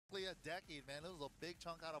Basically a decade, man. It was a big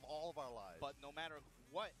chunk out of all of our lives. But no matter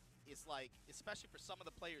what, it's like, especially for some of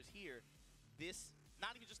the players here, this,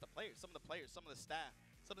 not even just the players, some of the staff,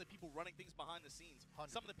 some of the people running things behind the scenes,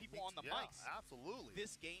 some of the people on the mics. Absolutely.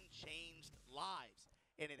 This game changed lives.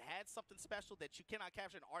 And it had something special that you cannot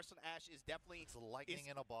capture. And Arslan Ash is definitely... It's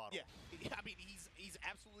lightning in a bottle. Yeah. I mean, he's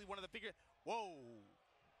absolutely one of the figures. Whoa.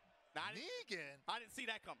 Negan? I didn't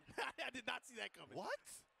see that coming. I did not see that coming. What?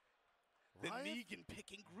 The Raef Negan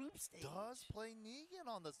picking group stage. Does play Negan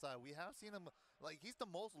on the side. We have seen him, like, he's the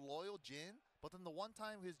most loyal Jin, but then the one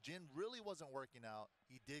time his Jin really wasn't working out,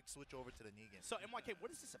 he did switch over to the Negan. So, MYK, what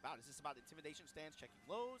is this about? Is this about intimidation stance, checking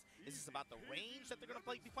lows? Is this about the range that they're going to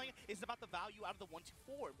be playing? Is it about the value out of the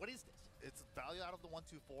 1-2-4? What is this? It's value out of the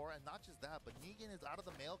 1-2-4, and not just that, but Negan is out of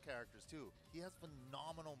the male characters, too. He has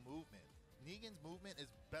phenomenal movement. Negan's movement is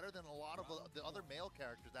better than a lot of the other male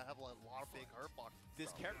characters that have a lot of big hurt boxes. This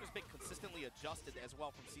character's been consistently adjusted as well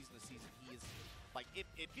from season to season. He is, like, it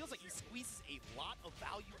feels like he squeezes a lot of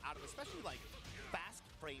value out of, especially, like, fast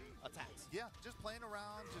frame attacks. Yeah, just playing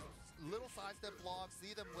around, just little sidestep blocks,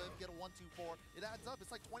 see them live, get a 1-2-4. It adds up. It's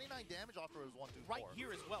like 29 damage after his 1-2-4. Right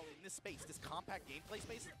here as well, in this space, this compact gameplay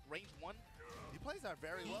space, range 1. He plays that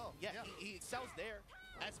very well. Yeah, he excels there,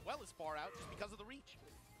 as well as far out, just because of the reach.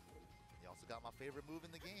 He also got my favorite move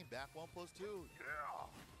in the game, back 1+2. Yeah.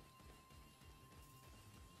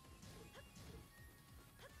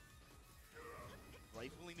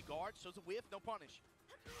 Raef willing to guard, shows a whiff, no punish.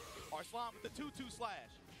 Arslan with the 2-2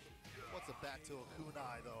 slash. What's a back to a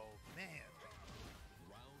kunai though? Man.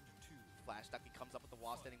 Round 2. Flash duck, he comes up with the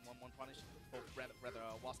wall standing 1-1 punish. Or rather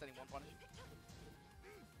wall standing 1 punish.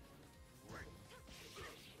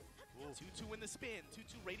 2-2 in the spin,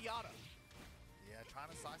 2-2 radiata. Yeah, trying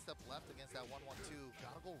to sidestep left against that 1-1-2.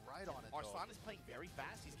 Gotta go right on it, Arslan is playing very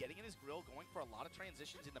fast. He's getting in his grill, going for a lot of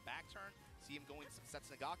transitions in the back turn. See him going some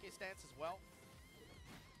Setsunagake stance as well.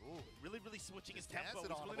 Ooh. Really, really switching his tempo.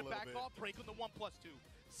 He's on willing him to a back little off, break on the 1+2.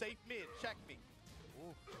 Safe mid, check me.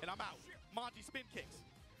 Ooh. And I'm out. Manji spin kicks.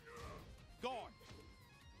 Guard.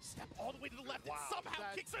 Step all the way to the left and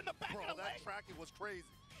somehow kicks her in the back of the leg. That tracking was crazy.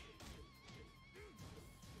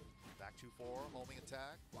 Back 2-4, homing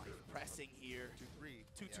attack. Pressing here. 2-3.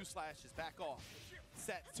 2-2 slashes, back off.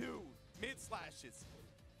 Set 2, mid slashes.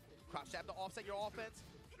 Crouch jab to offset your offense.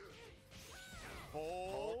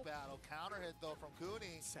 Poke battle, counter hit though from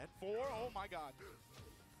Kuni. Set 4, oh my god.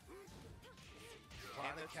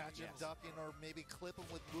 Trying to catch him ducking or maybe clip him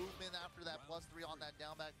with movement after that +3 on that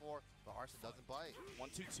down back 4. But Arslan doesn't bite.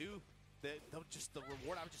 1-2-2. The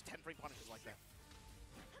reward out of just 10 frame punishes like that.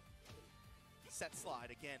 Set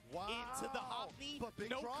slide again. Wow. Into the hop knee. But big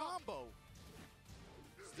no drop. combo.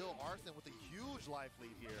 Still Arslan with a huge life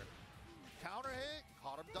lead here. Counter hit,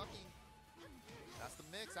 caught him ducking. That's the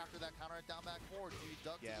mix after that counter hit down back 4. Do you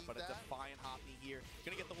duck Yeah, to but eat a that? defiant hop knee here.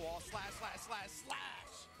 Gonna get the wall. Slash, slash, slash,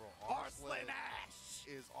 slash. Bro, Arslan Ash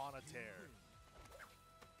is on a tear.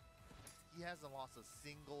 He hasn't lost a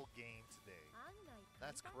single game today.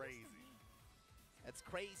 That's crazy. That's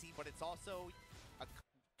crazy, but it's also a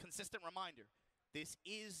consistent reminder. This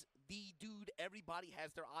is the dude everybody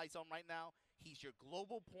has their eyes on right now. He's your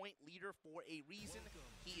global point leader for a reason.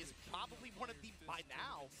 He is probably one of the, by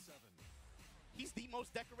now, he's the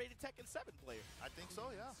most decorated Tekken 7 player. I think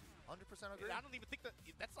so, yeah. 100% agree. I don't even think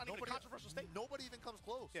that's not even a controversial statement. Nobody even comes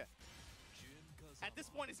close. Yeah. At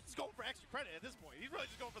this point, he's going for extra credit at this point. He's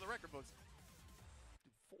really just going for the record books.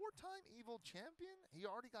 4-time Evil champion? He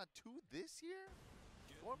already got 2 this year?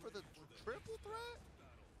 Going for the triple threat?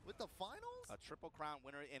 With the finals? A Triple Crown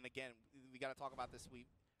winner, and again, we got to talk about this.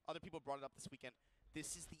 Other people brought it up this weekend.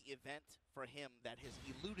 This is the event for him that has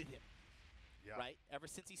eluded him, right? Ever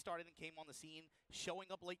since he started and came on the scene, showing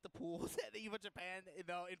up late the pools at EVO Japan in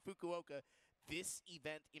Fukuoka, this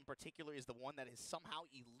event in particular is the one that has somehow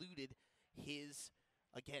eluded his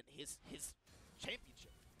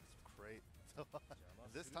championship. It's great.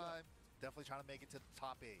 This time, definitely trying to make it to the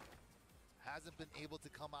top 8. Hasn't been able to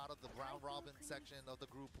come out of the round robin section of the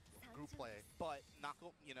group play. But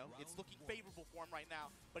it's looking favorable for him right now.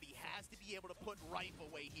 But he has to be able to put Raef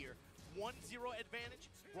away here. 1-0 advantage.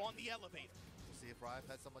 We're on the elevator. We'll see if Raef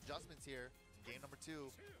has some adjustments here in game number 2.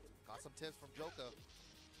 Got some tips from Joka.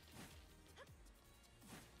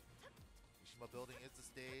 Mishima building is the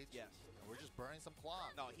stage. Yes. And we're just burning some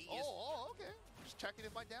clock. No, he is. Oh, okay. Just checking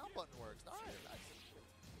if my down button works. All right, nice.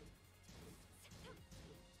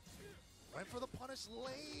 Went for the punish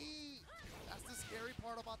late. That's the scary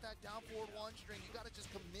part about that down forward 1 string. You got to just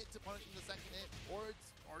commit to punishing the second hit, or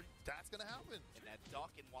that's going to happen. And that duck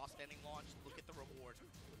and while standing launch, look at the reward.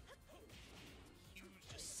 Huge,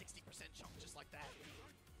 just 60% jump, just like that.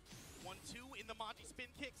 1-2 in the Maji spin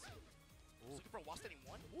kicks. He's looking for a wall standing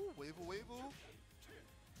 1. Ooh, wave-oo.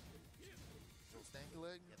 Still stanky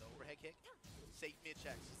leg. Yeah, the overhead kick. Safe mid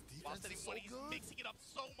checks. Wall Defense standing is so 1, he's good. mixing it up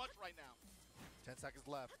so much right now. 10 seconds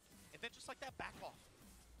left. And then just like that, back off.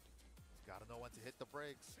 Gotta know when to hit the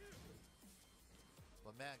brakes.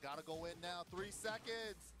 But man, gotta go in now. 3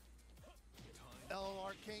 seconds.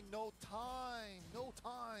 LLR King, no time. No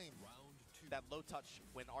time. Round 2. That low touch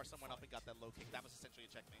when Arslan went up and got that low kick, that was essentially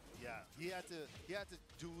a checkmate. Yeah, he had to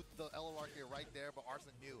do the LLR King right there, but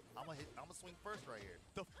Arslan knew. I'm gonna swing first right here.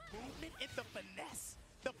 The movement and the finesse.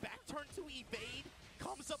 The back turn to evade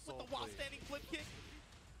comes up with So the wall clean. standing flip kick.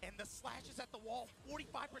 And the slashes at the wall,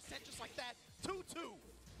 45% just like that. 2-2.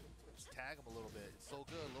 Just tag him a little bit. It's so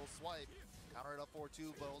good. A little swipe. Counter it up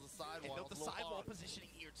 4-2, but it was a And sidewall. built the sidewall positioning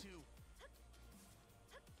here too.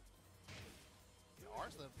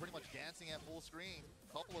 Arslan pretty much dancing at full screen a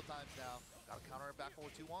couple of times now. Gotta counter it back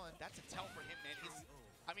 4-2-1. That's a tell for him, man.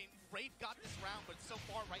 I mean, Raef got this round, but so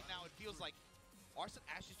far right now it feels like Arslan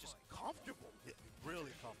Ash is just comfortable. Yeah,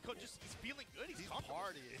 really comfortable. He's feeling good. He's He's comfortable.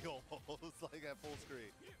 partying almost like at full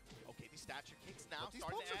screen. Okay, these stature kicks now But these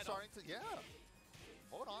starting pumps to are add starting to, yeah.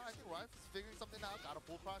 Hold on, I think Raef is figuring something out. Got a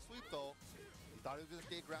full cross sweep though. He thought he was gonna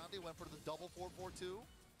stay grounded, went for the double 4-4-2.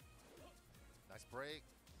 Nice break.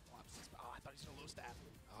 Oh, I thought he was gonna low stab.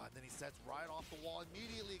 And then he sets right off the wall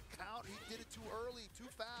immediately. Count, he did it too early, too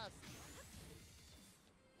fast.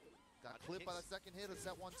 Got clipped by the second hit of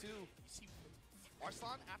set 1-2. You see,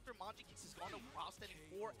 Arslan after Manji kicks has gone to while standing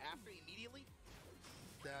 4 after immediately.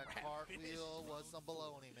 That Crap cartwheel finish. was some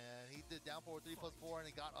baloney, man. He did down forward 3+4 and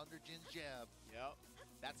he got under Jin's jab. Yep.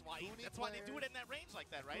 That's why Kuni they do it in that range like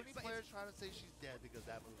that, right? Kuni players trying to say she's dead because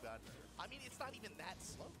that move got nerfed. I mean, it's not even that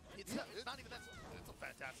slow. It's Yeah, not even that slow. It's a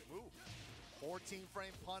fantastic move. 14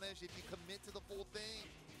 frame punish if you commit to the full thing.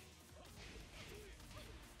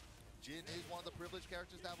 Jin is one of the privileged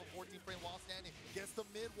characters to have a 14 frame while standing. Gets the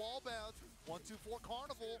mid wall bounce. 1-2-4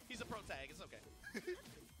 carnival. He's a pro tag. It's okay.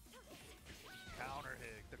 Counter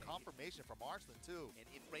hit. The confirmation from Arslan too. And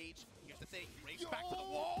in rage, here's the thing. Rage back to the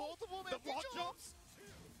wall. Both of them, The and he wall jumps.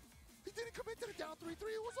 He didn't commit to the down 3-3.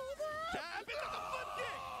 It was over. Jab into the flip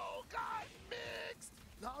kick. Oh, got mixed.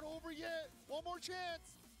 Not over yet. One more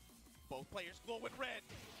chance. Both players glow with red.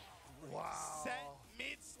 Wow. Set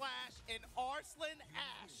mid slash and Arslan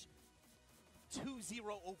Ash 2-0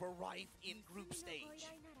 over Raef in group stage.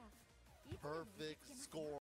 Perfect score.